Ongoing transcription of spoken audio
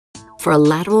For a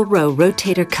lateral row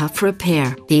rotator cuff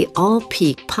repair, the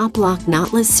all-peak PopLok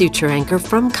Knotless Suture anchor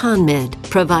from ConMed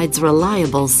provides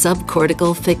reliable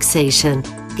subcortical fixation.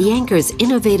 The anchor's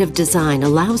innovative design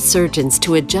allows surgeons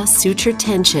to adjust suture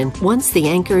tension once the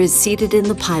anchor is seated in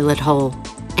the pilot hole.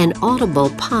 An audible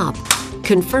pop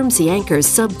confirms the anchor's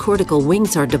subcortical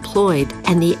wings are deployed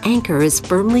and the anchor is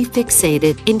firmly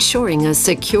fixated, ensuring a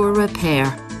secure repair.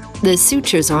 The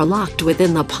sutures are locked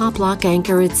within the PopLok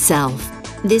anchor itself.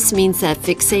 This means that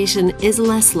fixation is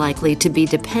less likely to be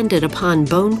dependent upon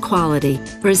bone quality,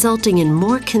 resulting in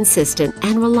more consistent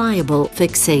and reliable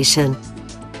fixation.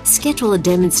 Schedule a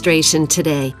demonstration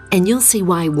today, and you'll see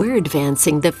why we're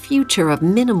advancing the future of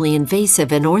minimally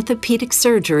invasive and orthopedic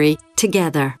surgery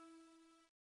together.